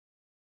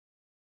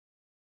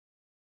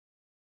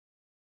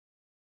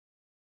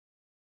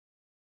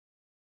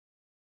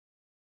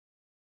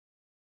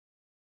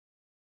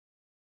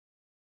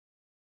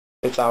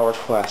It's our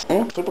quest.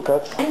 Super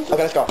cuts. Okay,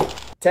 let's go.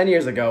 10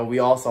 years ago, we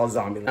all saw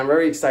Zombieland. I'm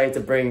very excited to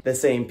bring the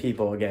same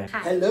people again.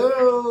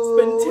 Hello!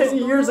 It's been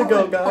 10 years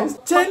ago, guys.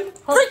 10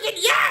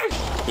 freaking years!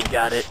 You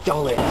got it.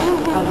 Don't let it.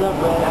 I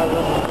love red. I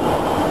love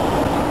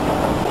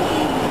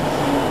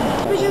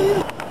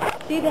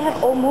See, they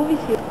have old movies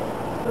here.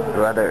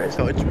 Brother.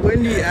 So it's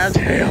windy as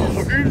hell.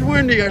 It's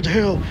windy as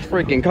hell.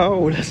 Freaking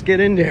cold. Let's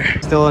get in there.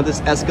 Still on this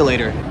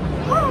escalator.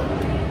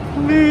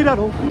 We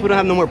don't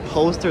have no more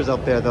posters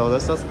up there though.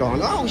 That's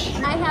gone. Oh shit.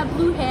 I have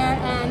blue hair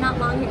and not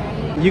long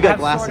hair. You got I have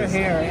glasses. shorter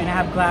hair and I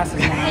have glasses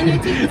now. And your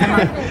teeth is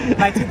perfect.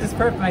 My tooth is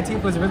perfect. My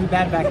teeth was really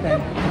bad back then.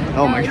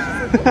 Oh my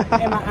god.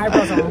 And my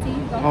eyebrows on.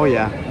 Oh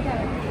yeah.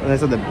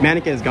 So the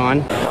mannequin is gone.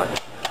 They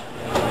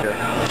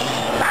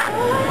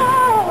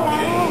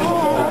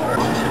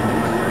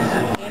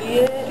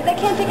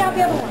can't take out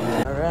the other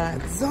one.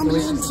 Alright.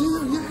 Zombieland 2,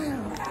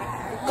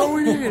 yeah.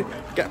 Going in.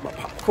 Got my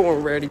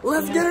popcorn ready.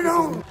 Let's get it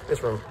on.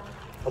 This room.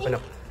 Open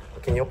up.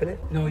 Can you open it?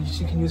 No,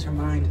 she can use her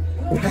mind.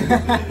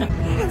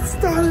 Let's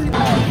start it.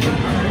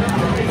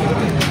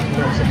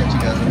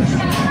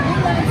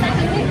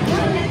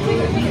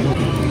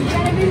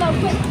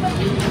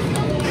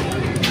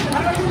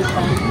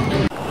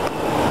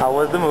 How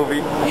was the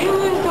movie?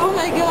 Oh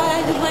my god,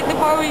 I just like the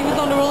part where he was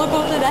on the roller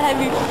coaster that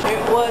heavy.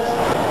 It was,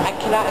 I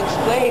cannot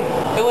explain.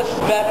 It was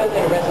better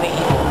than Resident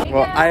Evil.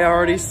 Well, I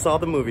already saw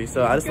the movie,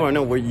 so I just want to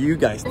know what you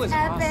guys think.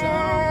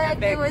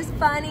 Epic. It was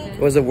funny.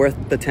 Was it worth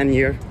the 10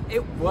 year?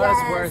 It was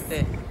worth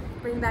it.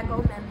 Bring back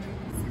old memories.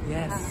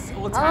 Yes.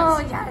 Old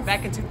times. Oh, yes.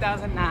 Back in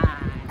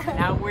 2009.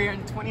 Now we're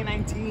in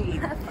 2019.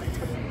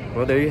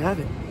 Well, there you have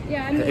it.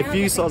 Yeah, I mean, If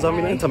you saw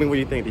Zombieland, tell me what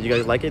you think. Did you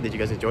guys like it? Did you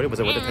guys enjoy it?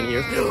 Was it worth the 10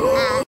 years?